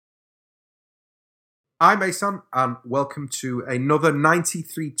I'm Asan, and welcome to another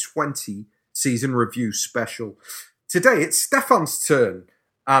 9320 season review special. Today, it's Stefan's turn,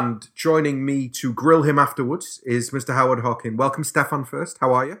 and joining me to grill him afterwards is Mr. Howard Hockin. Welcome, Stefan, first.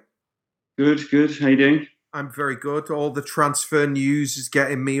 How are you? Good. How you doing? I'm very good. All the transfer news is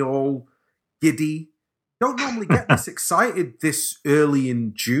getting me all giddy. Don't normally get this excited this early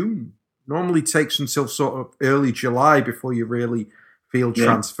in June. Normally takes until sort of early July before you really feel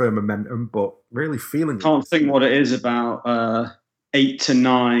transfer momentum, but really feeling it. Can't think what it is about 8 to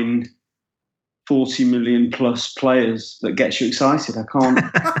 9 40 million plus players that gets you excited. I can't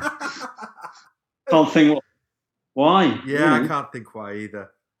think why. Yeah, I can't think why either.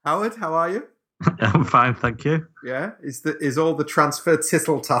 Howard, how are you? I'm fine, thank you. Yeah, is all the transfer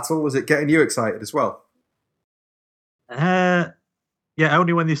tittle tattle? Is it getting you excited as well? Yeah,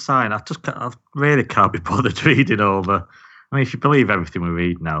 only when they sign. I really can't be bothered reading all the. I mean, if you believe everything we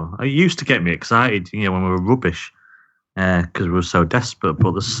read now, it used to get me excited, when we were rubbish, because we were so desperate.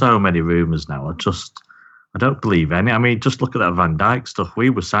 But there's so many rumours now. I don't believe any. I mean, just look at that Van Dijk stuff. We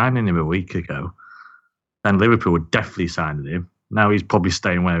were signing him a week ago, and Liverpool were definitely signing him. Now he's probably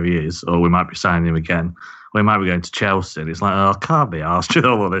staying where he is, or we might be signing him again. Or he might be going to Chelsea. And it's like, I can't be arsed with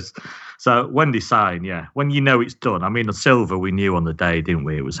all of this. So when they sign, when you know it's done. I mean, the Silva we knew on the day, didn't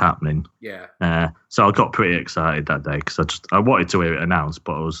we? It was happening. Yeah. So I got pretty excited that day because I wanted to hear it announced,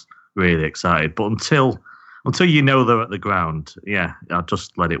 but I was really excited. But until you know they're at the ground, I'll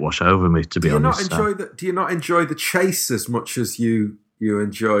just let it wash over me. To be honest, do you not enjoy the chase as much as you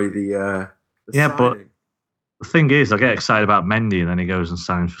enjoy the signing? But the thing is, I get excited about Mendy and then he goes and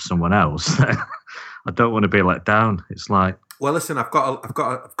signs for someone else. I don't want to be let down. It's like. Well, listen, I've got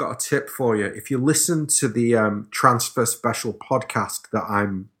a tip for you. If you listen to the Transfer Special podcast that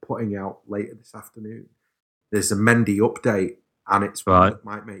I'm putting out later this afternoon, there's a Mendy update, and it's one that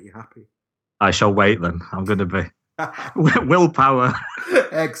might make you happy. I shall wait then. I'm going to be willpower.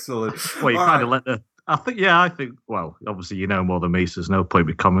 Excellent. Well, you kind of let the. I think. Well, obviously you know more than me, so there's no point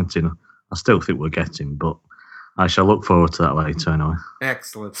me commenting. I still think we're getting, but I shall look forward to that later anyway.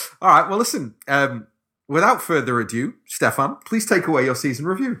 Excellent. All right. Well, listen. Without further ado, Stefan, please take away your season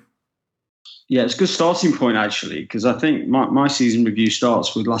review. Yeah, it's a good starting point, actually, because I think my season review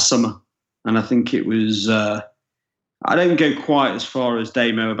starts with last summer. And I think it was, I don't go quite as far as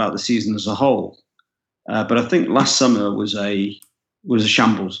Damo about the season as a whole. But I think last summer was a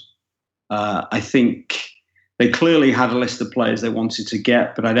shambles. I think they clearly had a list of players they wanted to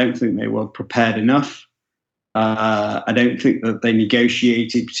get, but I don't think they were prepared enough. I don't think that they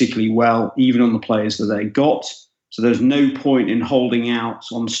negotiated particularly well, even on the players that they got. So there's no point in holding out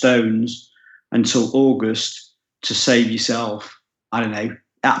on stones until August to save yourself, I don't know,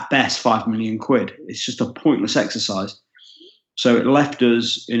 at best £5 million. It's just a pointless exercise. So it left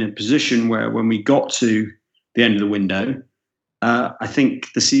us in a position where when we got to the end of the window, I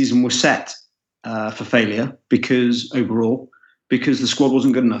think the season was set for failure because the squad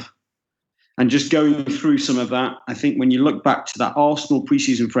wasn't good enough. And just going through some of that, I think when you look back to that Arsenal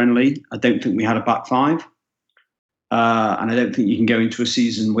pre-season friendly, I don't think we had a back five. And I don't think you can go into a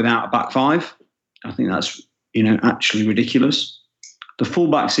season without a back five. I think that's, actually ridiculous. The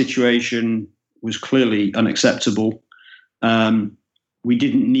fullback situation was clearly unacceptable. We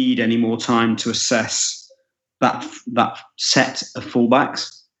didn't need any more time to assess that set of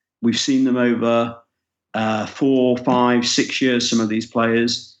fullbacks. We've seen them over 4, 5, 6 years, some of these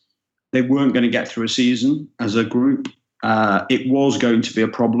players. They weren't going to get through a season as a group. It was going to be a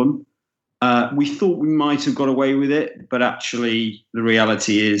problem. We thought we might have got away with it, but actually the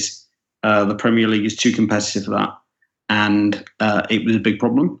reality is the Premier League is too competitive for that. And it was a big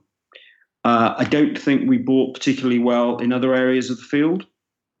problem. I don't think we bought particularly well in other areas of the field.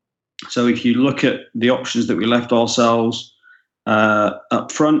 So if you look at the options that we left ourselves up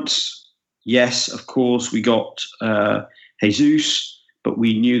front, yes, of course, we got Jesus, but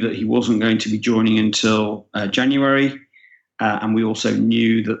we knew that he wasn't going to be joining until January. And we also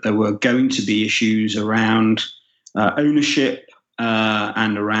knew that there were going to be issues around ownership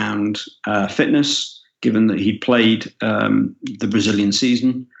and around fitness, given that he'd played the Brazilian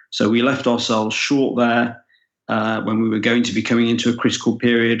season. So we left ourselves short there when we were going to be coming into a critical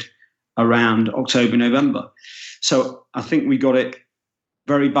period around October, November. So I think we got it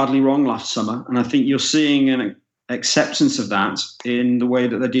very badly wrong last summer. And I think you're seeing an acceptance of that in the way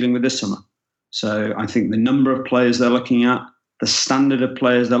that they're dealing with this summer. So I think the number of players they're looking at, the standard of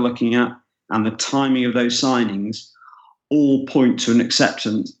players they're looking at, and the timing of those signings all point to an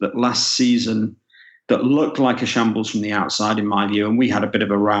acceptance that last season that looked like a shambles from the outside, in my view, and we had a bit of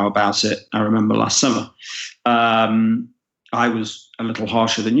a row about it, I remember last summer. I was a little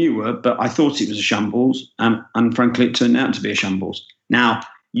harsher than you were, but I thought it was a shambles, and frankly, it turned out to be a shambles. Now,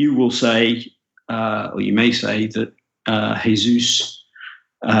 you will say, or you may say, that Jesus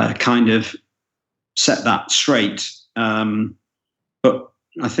kind of set that straight. But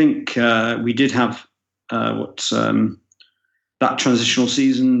I think we did have that transitional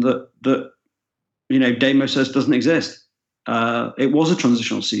season that Damo says doesn't exist. It was a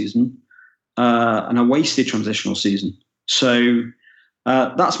transitional season, and a wasted transitional season. So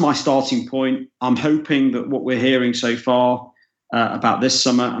that's my starting point. I'm hoping that what we're hearing so far about this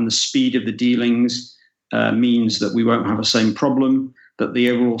summer and the speed of the dealings means that we won't have the same problem, that the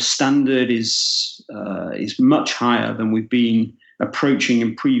overall standard is much higher than we've been approaching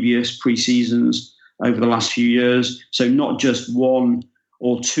in previous pre-seasons over the last few years. So not just one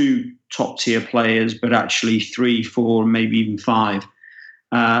or two top-tier players, but actually 3, 4, maybe even 5.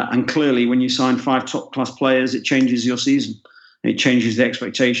 And clearly, when you sign 5 top-class players, it changes your season. It changes the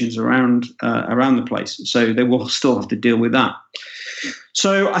expectations around the place. So they will still have to deal with that.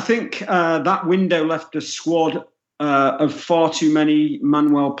 So I think that window left a squad of far too many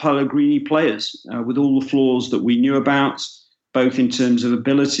Manuel Pellegrini players with all the flaws that we knew about, both in terms of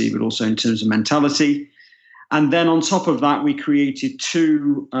ability, but also in terms of mentality. And then on top of that, we created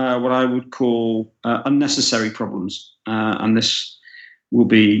 2 what I would call unnecessary problems. And this will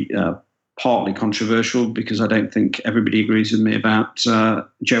be partly controversial because I don't think everybody agrees with me about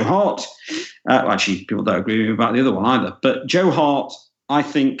Joe Hart. Actually, people don't agree with me about the other one either. But Joe Hart, I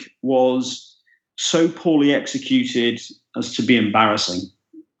think, was so poorly executed as to be embarrassing.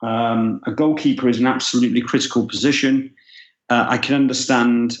 A goalkeeper is an absolutely critical position. I can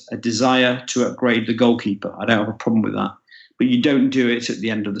understand a desire to upgrade the goalkeeper. I don't have a problem with that. But you don't do it at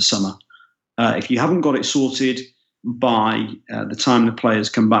the end of the summer. If you haven't got it sorted by the time the players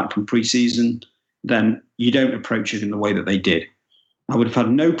come back from pre-season, then you don't approach it in the way that they did. I would have had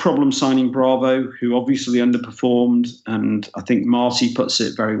no problem signing Bravo, who obviously underperformed, and I think Marty puts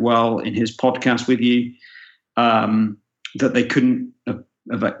it very well in his podcast with you, that they couldn't have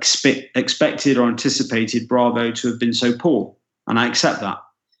expected or anticipated Bravo to have been so poor. And I accept that.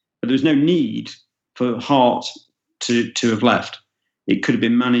 But there's no need for Hart to have left. It could have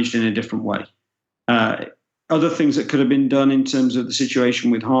been managed in a different way. Other things that could have been done in terms of the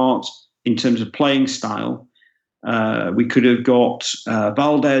situation with Hart, in terms of playing style, we could have got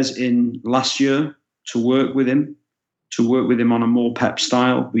Valdez in last year to work with him on a more Pep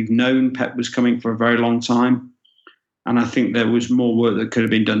style. We've known Pep was coming for a very long time. And I think there was more work that could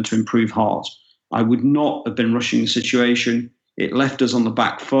have been done to improve Hart. I would not have been rushing the situation. It left us on the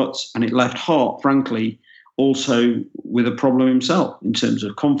back foot, and it left Hart, frankly, also with a problem himself in terms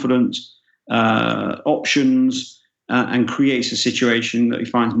of confidence, options, and creates a situation that he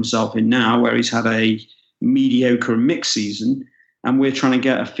finds himself in now where he's had a mediocre mixed season, and we're trying to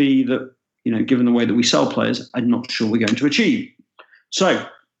get a fee that, given the way that we sell players, I'm not sure we're going to achieve. So,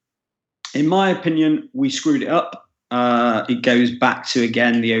 in my opinion, we screwed it up. It goes back to,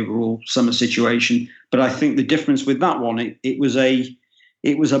 again, the overall summer situation. But I think the difference with that one, it was a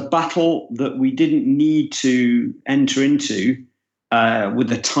battle that we didn't need to enter into with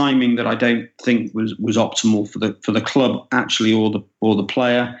the timing that I don't think was optimal for the club actually, or the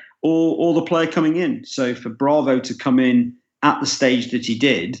player, or the player coming in. So for Bravo to come in at the stage that he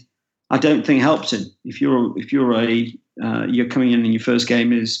did, I don't think helped him. If you're coming in and your first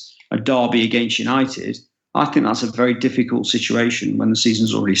game is a derby against United, I think that's a very difficult situation when the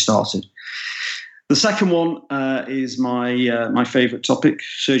season's already started. The second one is my favourite topic,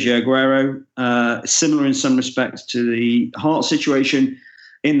 Sergio Aguero. Similar in some respects to the Hart situation,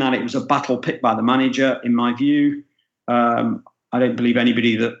 in that it was a battle picked by the manager, in my view. I don't believe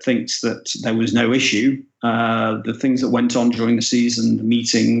anybody that thinks that there was no issue. The things that went on during the season, the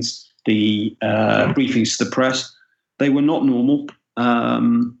meetings, the briefings to the press, they were not normal.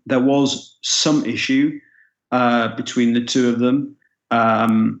 There was some issue between the two of them.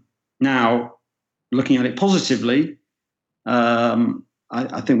 Now, looking at it positively,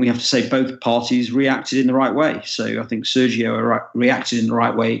 I think we have to say both parties reacted in the right way. So I think Sergio reacted in the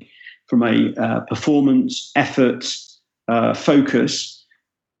right way from a performance, effort, focus.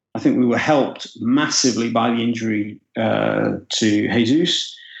 I think we were helped massively by the injury to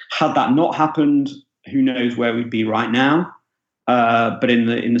Jesus. Had that not happened, who knows where we'd be right now. But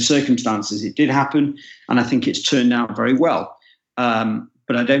in the circumstances, it did happen, and I think it's turned out very well.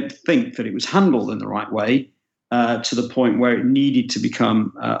 But I don't think that it was handled in the right way to the point where it needed to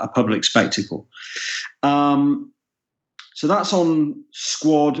become a public spectacle. So that's on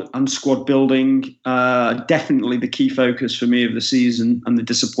squad and squad building. Definitely the key focus for me of the season and the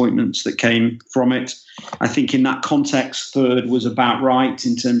disappointments that came from it. I think in that context, third was about right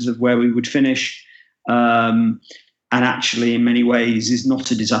in terms of where we would finish. And actually, in many ways, is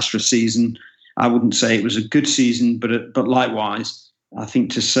not a disastrous season. I wouldn't say it was a good season, but likewise, I think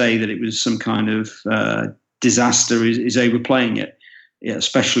to say that it was some kind of disaster is overplaying it,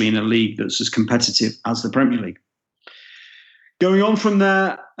 especially in a league that's as competitive as the Premier League. Going on from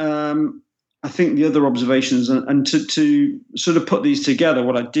there, I think the other observations, and to sort of put these together,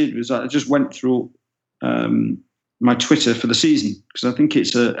 what I did was I just went through my Twitter for the season, because I think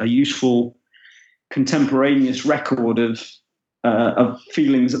it's a useful contemporaneous record of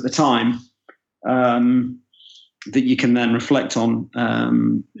feelings at the time that you can then reflect on,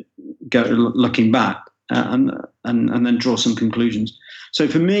 looking back, and then draw some conclusions. So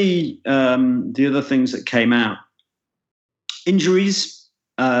for me, the other things that came out, injuries,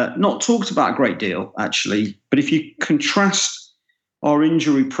 not talked about a great deal, actually. But if you contrast our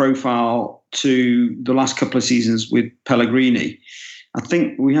injury profile to the last couple of seasons with Pellegrini, I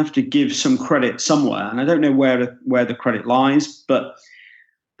think we have to give some credit somewhere. And I don't know where the credit lies, but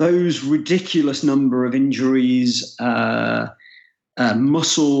those ridiculous number of injuries,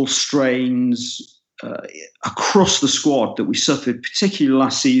 muscle strains across the squad that we suffered, particularly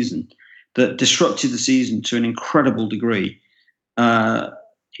last season, that disrupted the season to an incredible degree.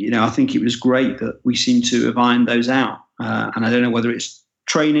 I think it was great that we seem to have ironed those out. And I don't know whether it's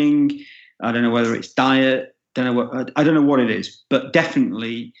training, I don't know whether it's diet, I don't know what it is, but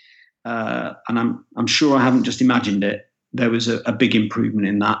definitely, and I'm sure I haven't just imagined it, there was a big improvement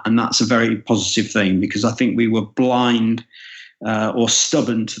in that, and that's a very positive thing, because I think we were blind or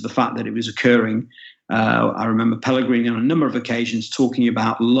stubborn to the fact that it was occurring. I remember Pellegrini on a number of occasions talking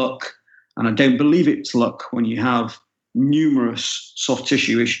about luck, and I don't believe it's luck when you have numerous soft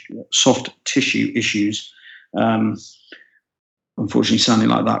tissue issues. Unfortunately, sounding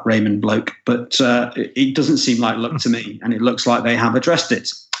like that Raymond bloke, but it doesn't seem like luck to me, and it looks like they have addressed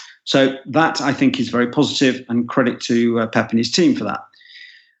it. So that, I think, is very positive, and credit to Pep and his team for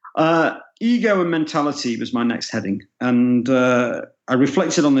that. Ego and mentality was my next heading, and I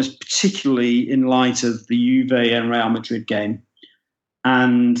reflected on this particularly in light of the Juve and Real Madrid game.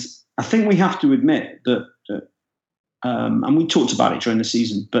 And I think we have to admit that, and we talked about it during the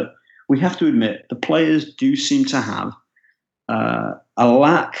season, but we have to admit the players do seem to have a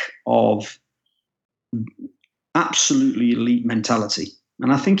lack of absolutely elite mentality.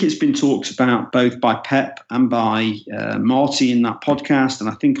 And I think it's been talked about both by Pep and by Marty in that podcast, and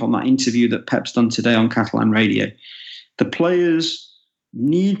I think on that interview that Pep's done today on Catalan Radio. The players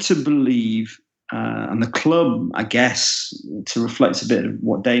need to believe, and the club, I guess, to reflect a bit of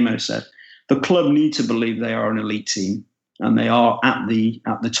what Damo said, the club need to believe they are an elite team and they are at the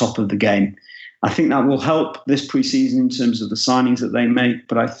top of the game. I think that will help this pre-season in terms of the signings that they make,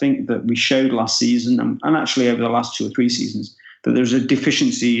 but I think that we showed last season, and actually over the last 2 or 3 seasons, that there's a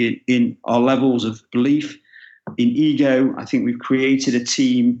deficiency in our levels of belief, in ego. I think we've created a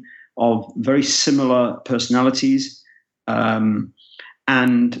team of very similar personalities. And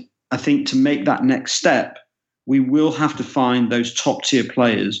I think to make that next step, we will have to find those top tier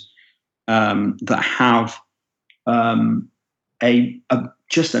players that have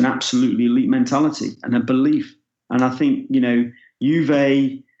just an absolutely elite mentality and a belief. And I think,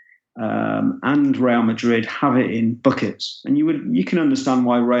 Juve and Real Madrid have it in buckets, and you can understand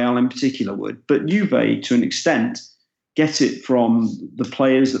why Real in particular would, but Juve to an extent get it from the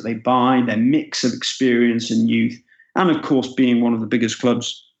players that they buy, their mix of experience and youth, and of course being one of the biggest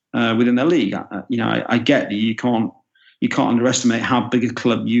clubs within their league. I get that you can't underestimate how big a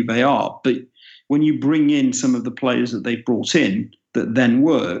club Juve are, but when you bring in some of the players that they've brought in that then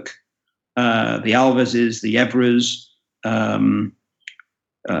work, the Alveses, the Evras,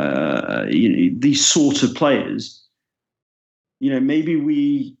 these sort of players, maybe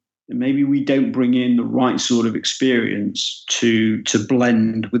we don't bring in the right sort of experience to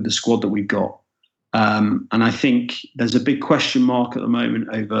blend with the squad that we've got. And I think there's a big question mark at the moment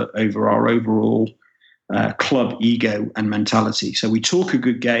over our overall club ego and mentality. So we talk a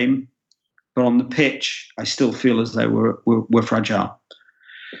good game, but on the pitch, I still feel as though we're fragile.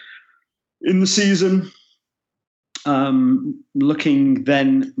 In the season, looking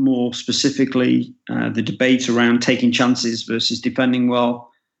then more specifically, the debate around taking chances versus defending well,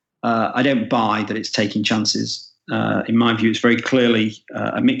 I don't buy that it's taking chances. In my view, it's very clearly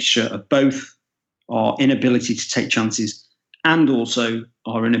a mixture of both our inability to take chances and also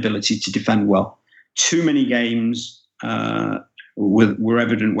our inability to defend well. Too many games were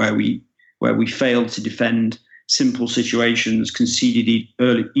evident where we failed to defend simple situations, conceded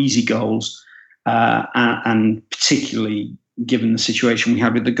early, easy goals, and particularly given the situation we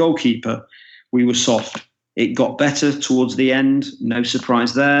had with the goalkeeper, we were soft. It got better towards the end, no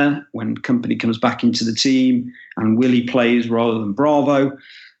surprise there, when Kompany comes back into the team and Willie plays rather than Bravo.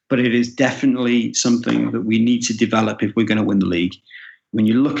 But it is definitely something that we need to develop if we're going to win the league. When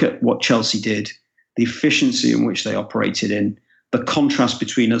you look at what Chelsea did, the efficiency in which they operated in, the contrast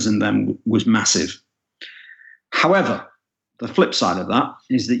between us and them was massive. However, the flip side of that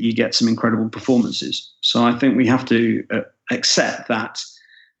is that you get some incredible performances. So I think we have to accept that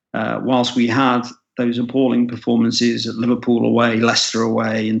whilst we had those appalling performances at Liverpool away, Leicester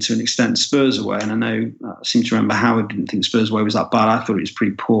away, and to an extent Spurs away, and I know I seem to remember Howard didn't think Spurs away was that bad. I thought it was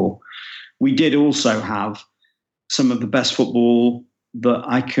pretty poor. We did also have some of the best football that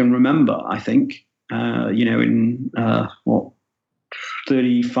I can remember, I think, in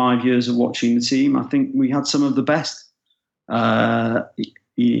 35 years of watching the team. I think we had some of the best.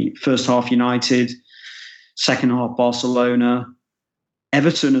 First half United, second half Barcelona,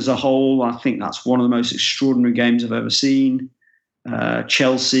 Everton as a whole. I think that's one of the most extraordinary games I've ever seen.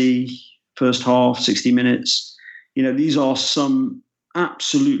 Chelsea, first half, 60 minutes. These are some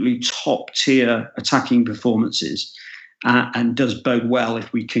absolutely top tier attacking performances, and does bode well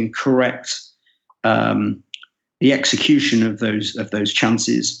if we can correct the execution of those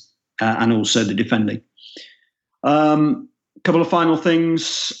chances and also the defending. Couple of final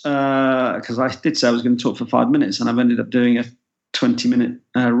things, because I did say I was going to talk for 5 minutes, and I've ended up doing a 20-minute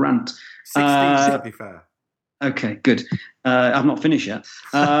rant. 16 to be fair. Okay, good. I've not finished yet.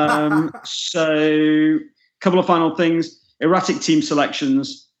 So, couple of final things. Erratic team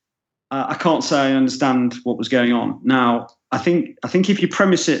selections. I can't say I understand what was going on. Now, I think if you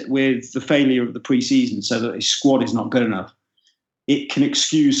premise it with the failure of the pre-season, so that his squad is not good enough, it can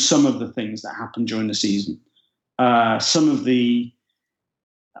excuse some of the things that happened during the season.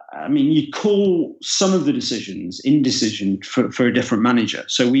 You'd call some of the decisions indecision for a different manager.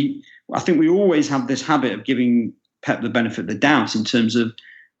 So I think we always have this habit of giving Pep the benefit of the doubt in terms of,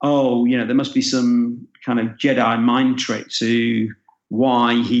 there must be some kind of Jedi mind trick to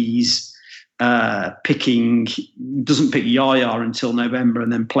why he's doesn't pick Yaya until November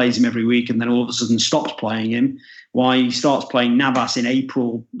and then plays him every week and then all of a sudden stops playing him. Why he starts playing Navas in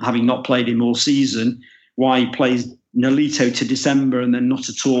April, having not played him all season. Why he plays Nolito to December and then not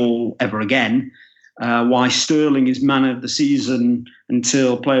at all ever again. Why Sterling is man of the season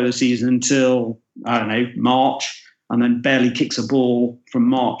player of the season until, I don't know, March, and then barely kicks a ball from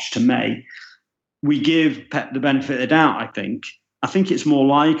March to May. We give Pep the benefit of the doubt, I think. I think it's more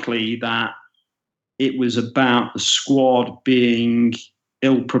likely that it was about the squad being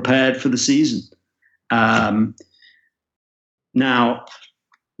ill-prepared for the season. Now,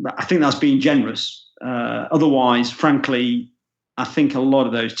 I think that's being generous. Otherwise, frankly, I think a lot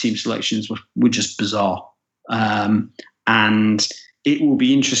of those team selections were just bizarre. And it will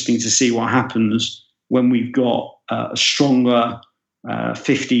be interesting to see what happens when we've got a stronger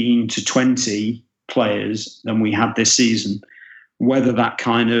 15 to 20 players than we had this season. Whether that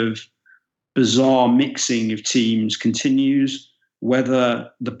kind of bizarre mixing of teams continues, whether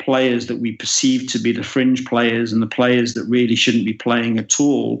the players that we perceive to be the fringe players and the players that really shouldn't be playing at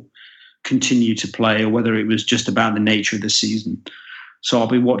all continue to play, or whether it was just about the nature of the season. So I'll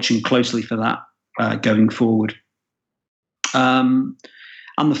be watching closely for that going forward. And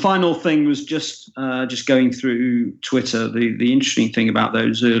the final thing was just going through Twitter, the interesting thing about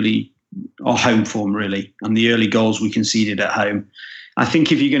those our home form really, and the early goals we conceded at home. I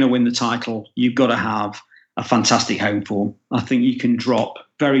think if you're going to win the title, you've got to have a fantastic home form. I think you can drop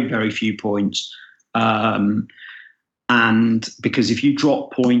very, very few points. And because if you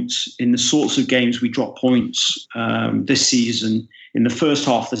drop points in the sorts of games we drop points this season, in the first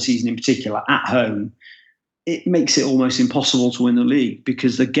half of the season in particular, at home, it makes it almost impossible to win the league,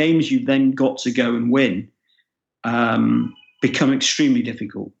 because the games you've then got to go and win become extremely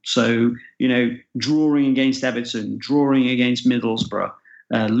difficult. So, drawing against Everton, drawing against Middlesbrough,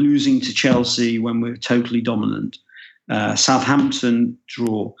 losing to Chelsea when we're totally dominant, Southampton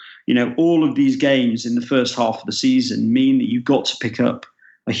draw. All of these games in the first half of the season mean that you've got to pick up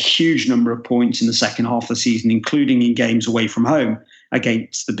a huge number of points in the second half of the season, including in games away from home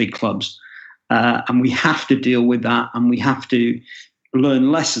against the big clubs. And we have to deal with that, and we have to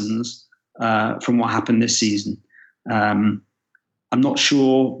learn lessons from what happened this season. I'm not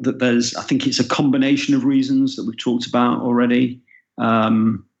sure that I think it's a combination of reasons that we've talked about already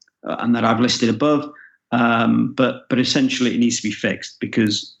and that I've listed above. But essentially it needs to be fixed,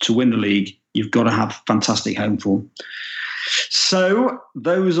 because to win the league, you've got to have fantastic home form. So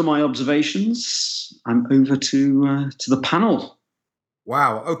those are my observations. I'm over to the panel.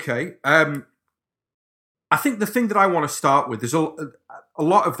 Wow. Okay. I think the thing that I want to start with is a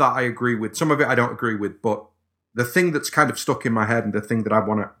lot of that I agree with. Some of it I don't agree with, but the thing that's kind of stuck in my head and the thing that I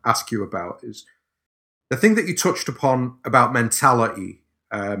want to ask you about is the thing that you touched upon about mentality,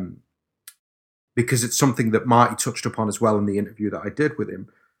 because it's something that Marty touched upon as well in the interview that I did with him.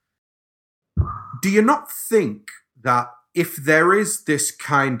 Do you not think that if there is this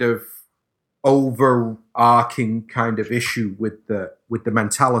kind of overarching kind of issue with the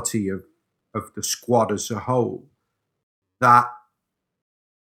mentality of the squad as a whole, that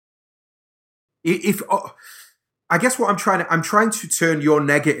if I guess what I'm trying to turn your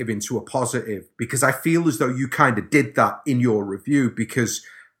negative into a positive, because I feel as though you kind of did that in your review, because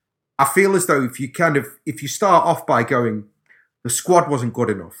I feel as though if you start off by going, the squad wasn't good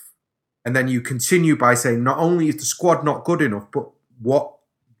enough, and then you continue by saying not only is the squad not good enough, but what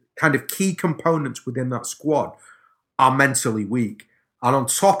kind of key components within that squad are mentally weak. And on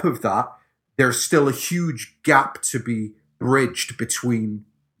top of that, there's still a huge gap to be bridged between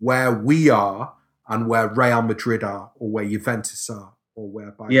where we are and where Real Madrid are, or where Juventus are, or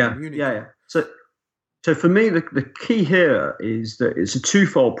where Bayern Munich are. Yeah. So for me, the key here is that it's a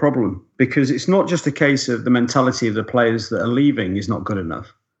twofold problem, because it's not just a case of the mentality of the players that are leaving is not good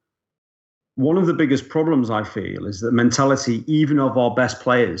enough. One of the biggest problems I feel is that mentality, even of our best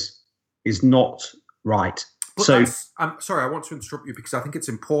players, is not right. But I'm sorry, I want to interrupt you because I think it's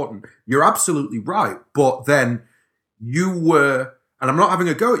important. You're absolutely right. But then you were, and I'm not having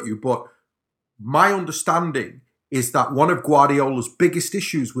a go at you, but my understanding is that one of Guardiola's biggest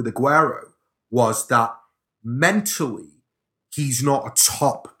issues with Aguero was that mentally he's not a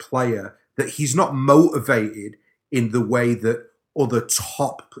top player, that he's not motivated in the way that other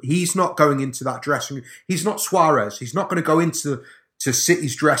top. He's not going into that dressing room. He's not Suarez. He's not going to go into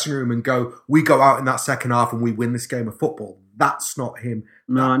City's dressing room and go, we go out in that second half and we win this game of football. That's not him.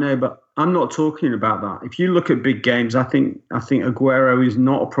 No, I know, but I'm not talking about that. If you look at big games, I think Aguero is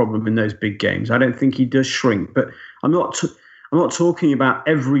not a problem in those big games. I don't think he does shrink, but I'm not talking about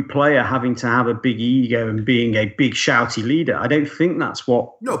every player having to have a big ego and being a big shouty leader. I don't think that's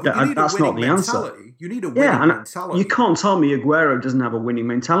what. No, but that's not the answer. You need a winning mentality. You can't tell me Aguero doesn't have a winning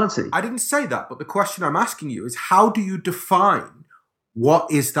mentality. I didn't say that, but the question I'm asking you is, how do you define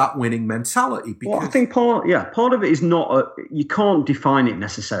what is that winning mentality? Because I think part of it is not you can't define it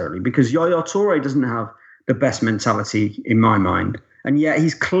necessarily, because Yaya Toure doesn't have the best mentality in my mind, and yet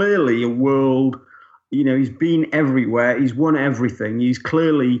he's clearly a world. He's been everywhere. He's won everything. He's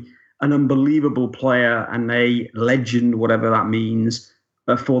clearly an unbelievable player and a legend, whatever that means,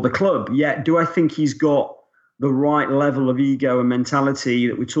 for the club. Yet, do I think he's got the right level of ego and mentality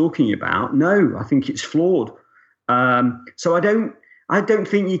that we're talking about? No, I think it's flawed. So I don't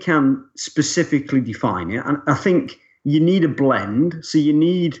think you can specifically define it. And I think you need a blend. So you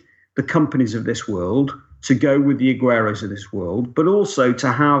need the companies of this world to go with the Agueros of this world, but also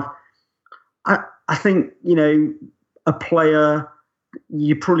to have, I think, a player,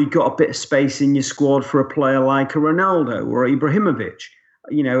 you probably got a bit of space in your squad for a player like a Ronaldo or Ibrahimovic,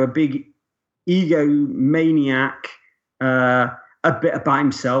 a big ego maniac, a bit about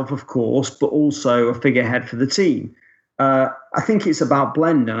himself, of course, but also a figurehead for the team. I think it's about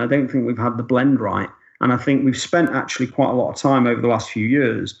blend, and I don't think we've had the blend right. And I think we've spent actually quite a lot of time over the last few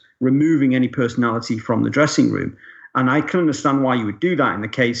years removing any personality from the dressing room. And I can understand why you would do that in the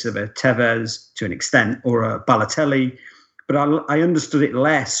case of a Tevez to an extent, or a Balotelli. But I understood it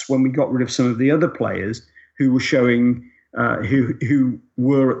less when we got rid of some of the other players who were showing, who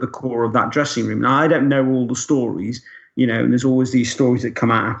were at the core of that dressing room. Now, I don't know all the stories, and there's always these stories that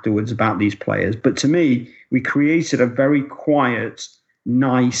come out afterwards about these players. But to me, we created a very quiet,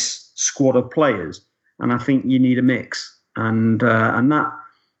 nice squad of players. And I think you need a mix. And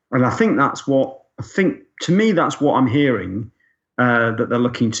I think that's what to me, that's what I'm hearing that they're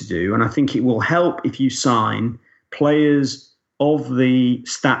looking to do. And I think it will help if you sign players of the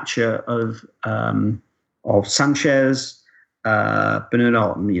stature of Sanchez,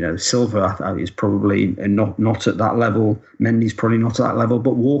 Bernardo, Silva is probably not at that level. Mendy's probably not at that level,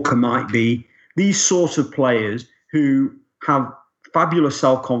 but Walker might be. These sort of players who have fabulous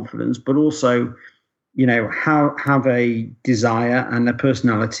self-confidence, but also, have a desire and a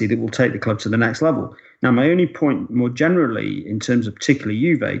personality that will take the club to the next level. Now, my only point more generally, in terms of particularly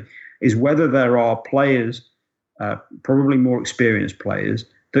Juve, is whether there are players, probably more experienced players,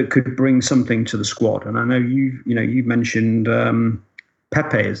 that could bring something to the squad. And I know you mentioned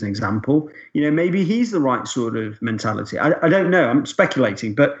Pepe as an example. Maybe he's the right sort of mentality. I don't know. I'm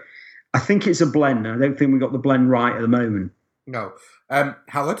speculating, but I think it's a blend. I don't think we got the blend right at the moment. No.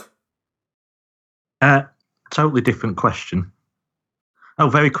 Howard? Totally different question. Oh,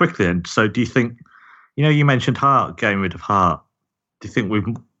 very quickly then. So do you think, you mentioned Hart, getting rid of Hart. Do you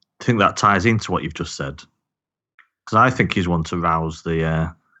think that ties into what you've just said? Because I think he's one to rouse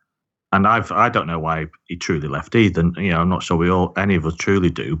the... and I don't know why he truly left either. I'm not sure any of us truly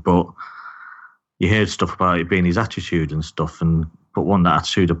do, but you hear stuff about it being his attitude and stuff, but one, that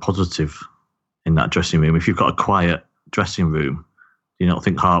attitude a positive in that dressing room. If you've got a quiet dressing room, do you not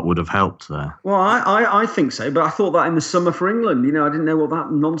think Hart would have helped there? Well, I think so, but I thought that in the summer for England. I didn't know what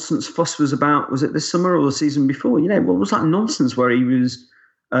that nonsense fuss was about. Was it this summer or the season before? What was that nonsense where he was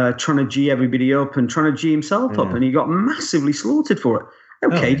trying to G everybody up and trying to G himself up, and he got massively slaughtered for it.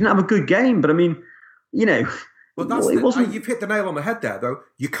 Okay, he didn't have a good game, but I mean, Well, it wasn't. You've hit the nail on the head there, though.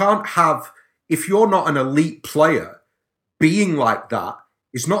 You can't have, if you're not an elite player, being like that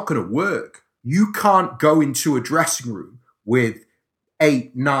is not going to work. You can't go into a dressing room with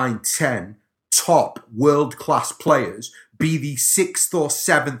 8, 9, 10 top world-class players, be the 6th or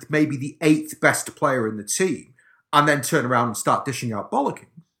 7th, maybe the 8th best player in the team, and then turn around and start dishing out bollocking.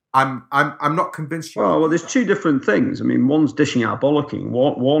 I'm not convinced. Well, there's two different things. I mean, one's dishing out bollocking.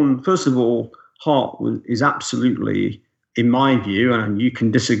 One, first of all, Hart is absolutely, in my view, and you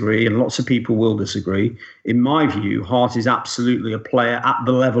can disagree, and lots of people will disagree. In my view, Hart is absolutely a player at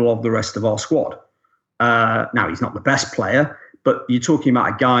the level of the rest of our squad. Now, he's not the best player, but you're talking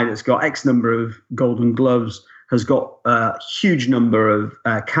about a guy that's got X number of Golden Gloves, has got a huge number of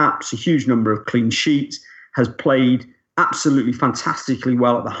caps, a huge number of clean sheets, has played absolutely fantastically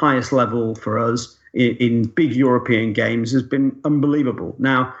well at the highest level for us in big European games, has been unbelievable.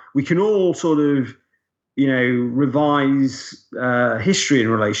 Now, we can all sort of, revise history in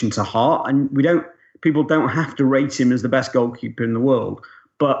relation to Hart, and people don't have to rate him as the best goalkeeper in the world.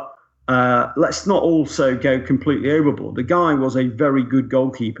 But let's not also go completely overboard. The guy was a very good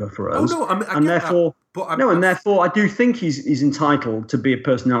goalkeeper for us. Oh, no, and therefore, I do think he's entitled to be a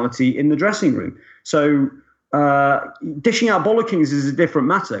personality in the dressing room. So dishing out bollockings is a different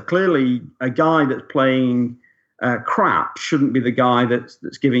matter. Clearly, a guy that's playing crap shouldn't be the guy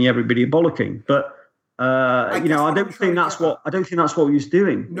that's giving everybody a bollocking. But I don't think that's what he's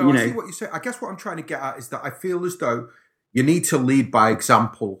doing. No, I see what you say. I guess what I'm trying to get at is that I feel as though you need to lead by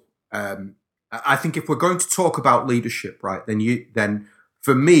example. I think if we're going to talk about leadership, right, then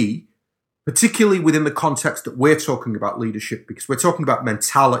for me, particularly within the context that we're talking about leadership, because we're talking about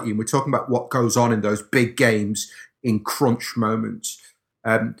mentality and we're talking about what goes on in those big games in crunch moments.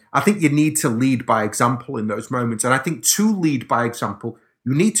 I think you need to lead by example in those moments. And I think to lead by example,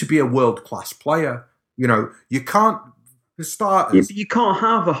 you need to be a world-class player. You can't, for starters... You can't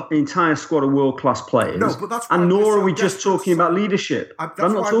have an entire squad of world-class players. No, but that's and nor are we just talking about leadership.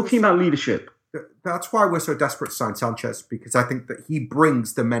 I'm not talking about leadership. That's why we're so desperate to sign Sanchez, because I think that he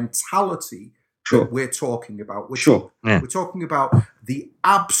brings the mentality that we're talking about. We're talking about the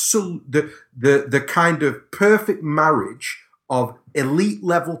absolute, the kind of perfect marriage of elite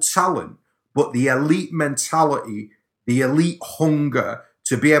level talent, but the elite mentality, the elite hunger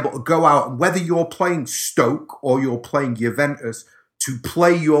to be able to go out, and whether you're playing Stoke or you're playing Juventus, to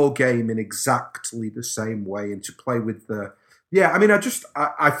play your game in exactly the same way and to play with the... Yeah, I mean,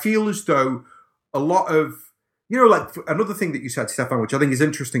 I feel as though a lot of, like another thing that you said, Stefan, which I think is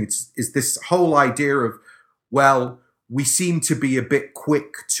interesting, is this whole idea of, well, we seem to be a bit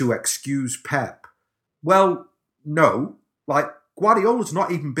quick to excuse Pep. Well, no, like Guardiola's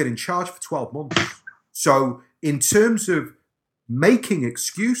not even been in charge for 12 months. So in terms of making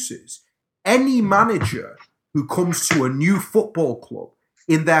excuses, any manager who comes to a new football club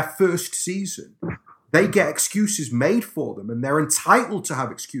in their first season, they get excuses made for them, and they're entitled to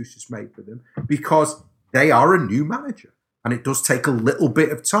have excuses made for them because they are a new manager. And it does take a little bit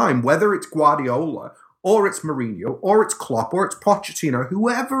of time, whether it's Guardiola or it's Mourinho or it's Klopp or it's Pochettino,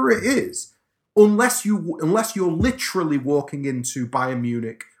 whoever it is, unless you're literally walking into Bayern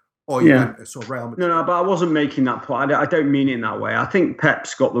Munich or Juventus or Real Madrid. No, but I wasn't making that point. I don't mean it in that way. I think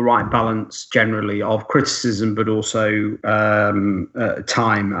Pep's got the right balance generally of criticism, but also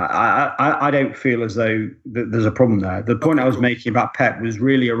time. I don't feel as though there's a problem there. The point I was making about Pep was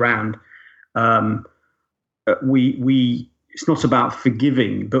really around it's not about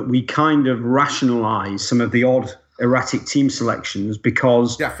forgiving, but we kind of rationalise some of the odd erratic team selections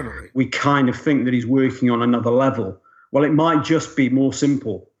because we kind of think that he's working on another level. Well, it might just be more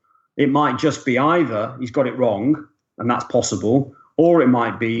simple. It might just be either he's got it wrong, and that's possible, or it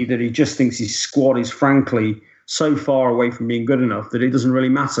might be that he just thinks his squad is frankly so far away from being good enough that it doesn't really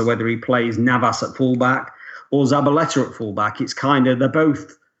matter whether he plays Navas at fullback or Zabaleta at fullback. It's kind of, they're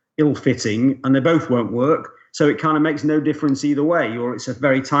both ill-fitting, and they both won't work. So it kind of makes no difference either way, or it's a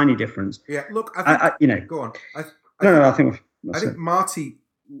very tiny difference. Yeah, look, I think, go on. I think Marty,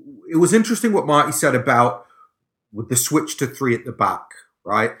 it was interesting what Marty said about with the switch to 3 at the back,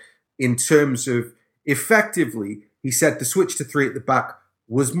 right? In terms of effectively, he said the switch to 3 at the back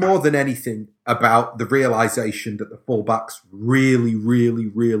was more than anything about the realization that the fullbacks really, really,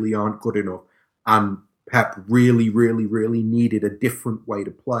 really aren't good enough. And Pep really, really, really needed a different way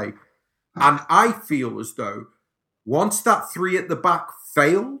to play. And I feel as though once that 3 at the back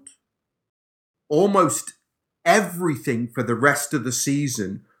failed, almost everything for the rest of the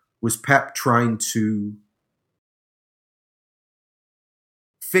season was Pep trying to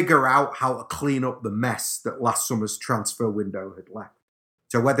figure out how to clean up the mess that last summer's transfer window had left.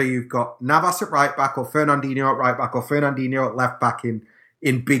 So whether you've got Navas at right back or Fernandinho at right back or Fernandinho at left back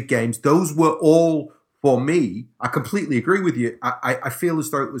in big games, those were all, for me, I completely agree with you. I feel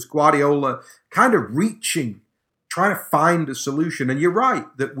as though it was Guardiola kind of reaching, trying to find a solution. And you're right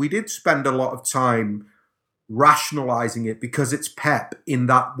that we did spend a lot of time rationalizing it because it's Pep in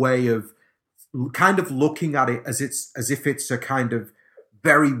that way of kind of looking at it as if it's a kind of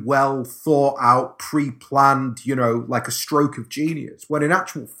very well thought out, pre-planned, like a stroke of genius. When in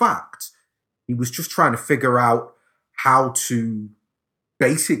actual fact, he was just trying to figure out how to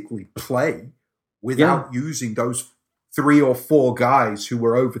basically play without using those 3 or 4 guys who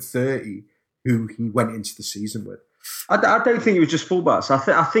were over 30 who he went into the season with. I don't think it was just fullbacks.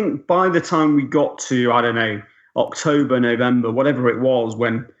 I think by the time we got to, I don't know, October, November, whatever it was,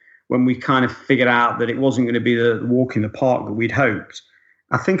 when we kind of figured out that it wasn't going to be the walk in the park that we'd hoped,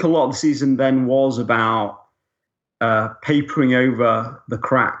 I think a lot of the season then was about papering over the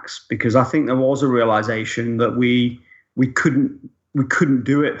cracks, because I think there was a realization that we couldn't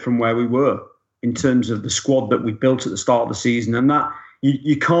do it from where we were in terms of the squad that we built at the start of the season, and that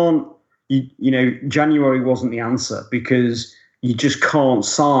you can't. January wasn't the answer because you just can't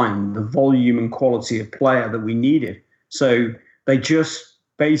sign the volume and quality of player that we needed. So they just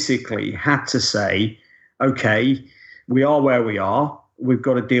basically had to say, okay, we are where we are. We've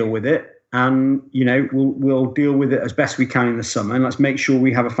got to deal with it. And, we'll deal with it as best we can in the summer. And let's make sure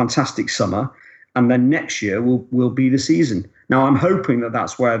we have a fantastic summer. And then next year will be the season. Now, I'm hoping that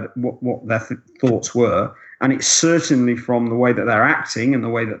that's where what their thoughts were. And it's certainly from the way that they're acting and the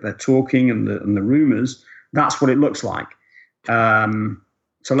way that they're talking and the rumours, that's what it looks like.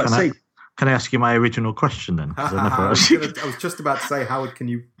 So let's see. Can I ask you my original question then? I was just about to say, Howard,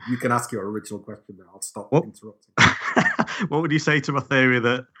 you can ask your original question then. I'll stop interrupting. What would you say to my theory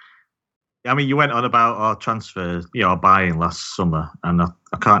that, you went on about our transfers, our buying last summer, and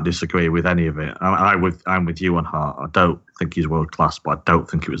I can't disagree with any of it. I'm with you on Hart. I don't think he's world class, but I don't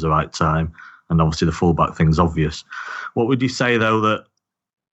think it was the right time. And obviously the fullback thing's obvious. What would you say, though, that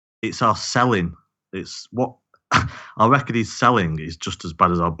it's our selling? It's what our record is selling is just as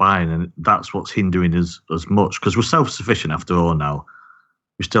bad as our buying, and that's what's hindering us as much, because we're self-sufficient after all now.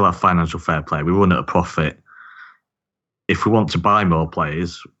 We still have financial fair play. We run at a profit. If we want to buy more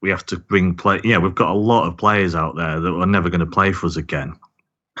players, we have to bring play. Yeah, we've got a lot of players out there that are never going to play for us again.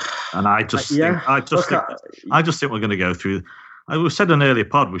 And I just think we're going to go through. We said on an earlier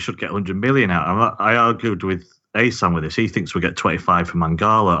pod we should get 100 million out. I argued with Asan with this. He thinks we'll get 25 for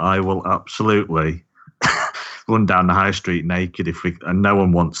Mangala. I will absolutely run down the high street naked and no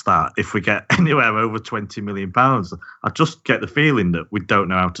one wants that. If we get anywhere over £20 million, I just get the feeling that we don't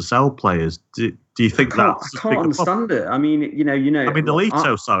know how to sell players. Do you think that's? I can't understand it. I mean,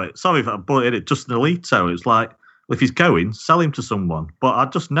 Nolito, sorry if I butted it. Just Nolito. It's like, if he's going, sell him to someone. But I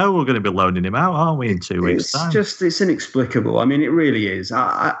just know we're going to be loaning him out, aren't we, in 2 weeks' time? It's inexplicable. I mean, it really is.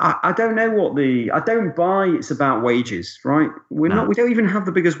 I don't know I don't buy it's about wages, right? We don't even have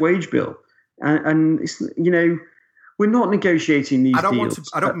the biggest wage bill. And it's, we're not negotiating these deals.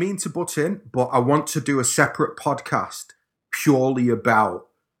 I don't mean to butt in, but I want to do a separate podcast purely about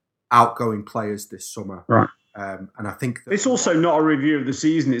outgoing players this summer. Right. And I think it's also not a review of the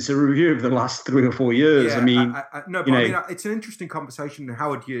season; it's a review of the last 3 or 4 years. Yeah, it's an interesting conversation. And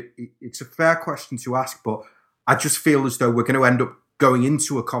Howard, it's a fair question to ask, but I just feel as though we're going to end up going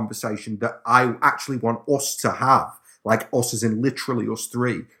into a conversation that I actually want us to have, like us as in literally us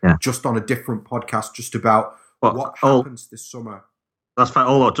three, just on a different podcast, just about what happens this summer. That's fine.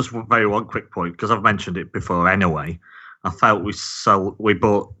 Although, just one quick point, because I've mentioned it before anyway. I felt we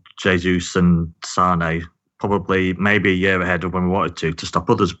bought Jesus and Sane probably maybe a year ahead of when we wanted to stop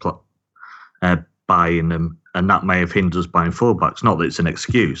others buying them, and that may have hindered us buying fullbacks. Not that it's an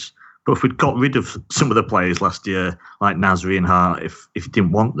excuse, but if we'd got rid of some of the players last year, like Nasri and Hart, if you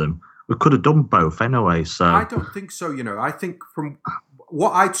didn't want them, we could have done both anyway. So I don't think so. I think from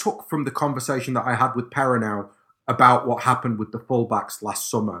what I took from the conversation that I had with Perronel about what happened with the fullbacks last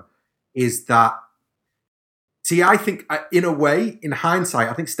summer is that, see, I think in a way, in hindsight,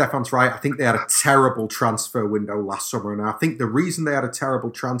 I think Stefan's right. I think they had a terrible transfer window last summer. And I think the reason they had a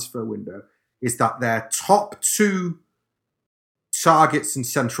terrible transfer window is that their top two targets in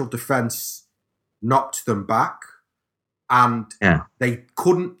central defence knocked them back. And they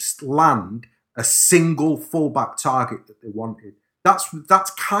couldn't land a single fullback target that they wanted.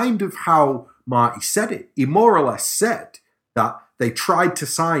 That's kind of how Marty said it. He more or less said that they tried to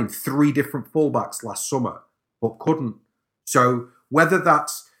sign 3 different fullbacks last summer, but couldn't. So whether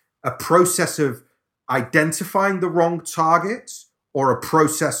that's a process of identifying the wrong targets or a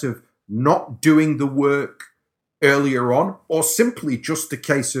process of not doing the work earlier on, or simply just a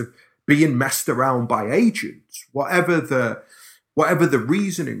case of being messed around by agents, whatever the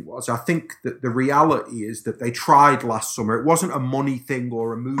reasoning was, I think that the reality is that they tried last summer. It wasn't a money thing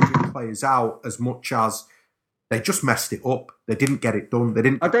or a moving players out as much as they just messed it up. They didn't get it done. They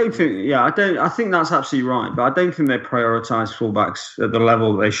didn't. I think that's absolutely right. But I don't think they prioritised fullbacks at the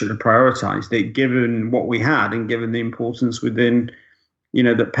level they should have prioritised it, given what we had and given the importance within,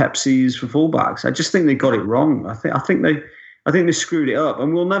 that Pep sees for fullbacks. I just think they got it wrong. I think they screwed it up,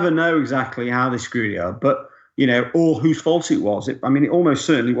 and we'll never know exactly how they screwed it up. But or whose fault it was. It almost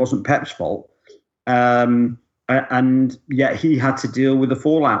certainly wasn't Pep's fault. And yet he had to deal with the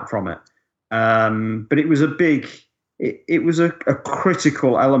fallout from it. But it was it was a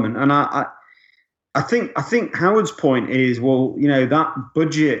critical element. And I think Howard's point is, that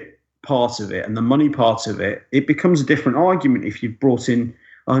budget part of it and the money part of it, it becomes a different argument if you've brought in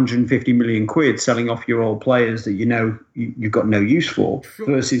 150 million quid selling off your old players that you've got no use for,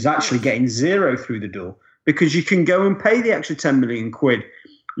 versus actually getting 0 through the door. Because you can go and pay the extra 10 million quid.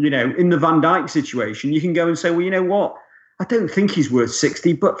 In the Van Dijk situation, you can go and say, well, you know what? I don't think he's worth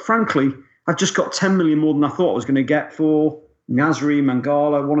 60, but frankly, I've just got 10 million more than I thought I was going to get for Nasri,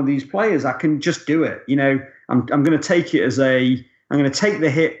 Mangala, one of these players. I can just do it. I'm going to take it I'm going to take the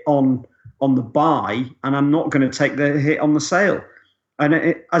hit on the buy, and I'm not going to take the hit on the sale.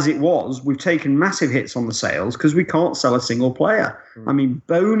 And as it was, we've taken massive hits on the sales because we can't sell a single player.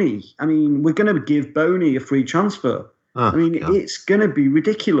 Boney. We're going to give Boney a free transfer. It's going to be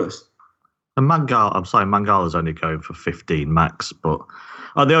ridiculous. And Mangala's only going for 15 max. But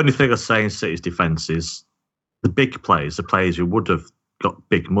the only thing I say in City's defence is the big players, the players who would have got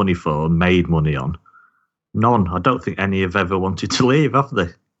big money for and made money on, none. I don't think any have ever wanted to leave, have they?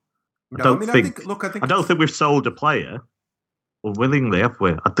 I don't think we've sold a player. Well, willingly, have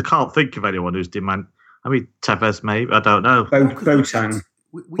we? I can't think of anyone who's Tevez, maybe. I don't know. Boateng.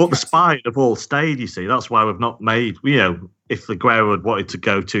 But the spine have all stayed, you see. That's why we've not made, if Aguero had wanted to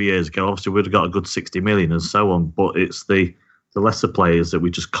go 2 years ago, obviously we'd have got a good 60 million and so on. But it's the lesser players that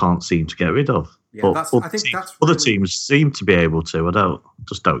we just can't seem to get rid of. Yeah, but other teams seem to be able to. I don't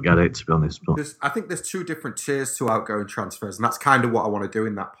get it, to be honest. But I think there's 2 different tiers to outgoing transfers, and that's kind of what I want to do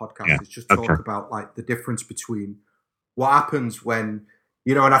in that podcast. Is just talk about the difference between what happens when,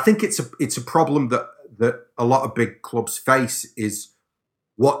 and I think it's a problem that a lot of big clubs face is,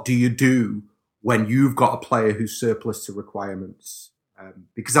 what do you do when you've got a player who's surplus to requirements?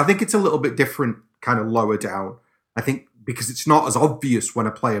 Because I think it's a little bit different, kind of lower down. I think because it's not as obvious when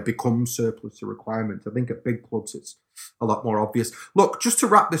a player becomes surplus to requirements. I think at big clubs it's a lot more obvious. Look, just to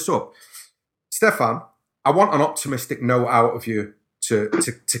wrap this up, Stefan, I want an optimistic note out of you to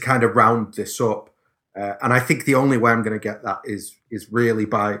kind of round this up. And I think the only way I'm going to get that is really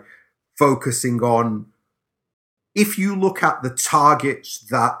by focusing on, if you look at the targets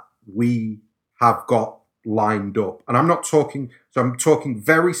that we have got lined up, and I'm talking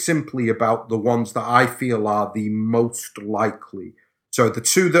very simply about the ones that I feel are the most likely. So the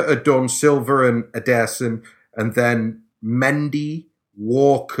 2 that are done, Silva and Ederson, and then Mendy,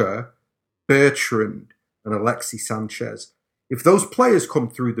 Walker, Bertrand, and Alexis Sanchez. If those players come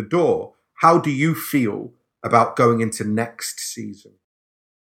through the door, how do you feel about going into next season?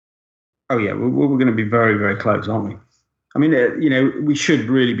 Oh yeah, we're going to be very, very close, aren't we? We should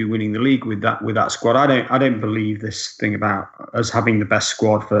really be winning the league with that squad. I don't believe this thing about us having the best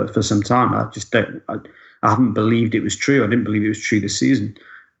squad for some time. I just don't. I haven't believed it was true. I didn't believe it was true this season.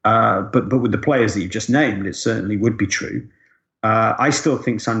 But with the players that you've just named, it certainly would be true. I still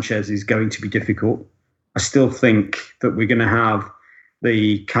think Sanchez is going to be difficult. I still think that we're going to have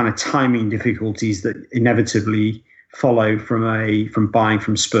the kind of timing difficulties that inevitably follow from buying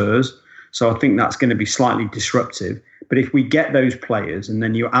from Spurs. So I think that's going to be slightly disruptive. But if we get those players and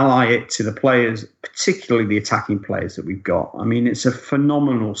then you ally it to the players, particularly the attacking players that we've got, it's a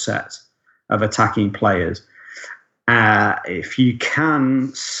phenomenal set of attacking players. if you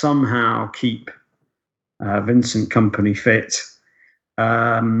can somehow keep Vincent Kompany fit,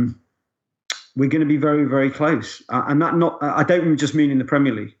 we're going to be very, very close. And I don't just mean in the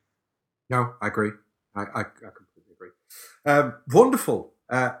Premier League. No, I agree. I completely agree. Wonderful.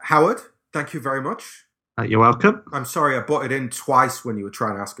 Howard, thank you very much. You're welcome. I'm sorry I butted in twice when you were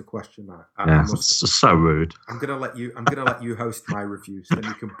trying to ask a question. It's so rude. I'm gonna let you host my reviews, then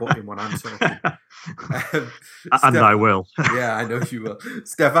you can butt in when I'm talking. And I will. Yeah, I know you will.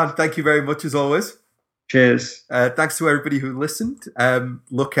 Stefan, thank you very much as always. Cheers. Thanks to everybody who listened.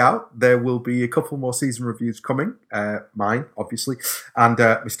 Look out, there will be a couple more season reviews coming. Mine, obviously, and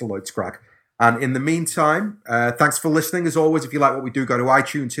Mr. Lloyd Scragg. And in the meantime, thanks for listening. As always, if you like what we do, go to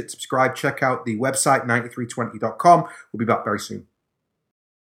iTunes, hit subscribe, check out the website, 9320.com. We'll be back very soon.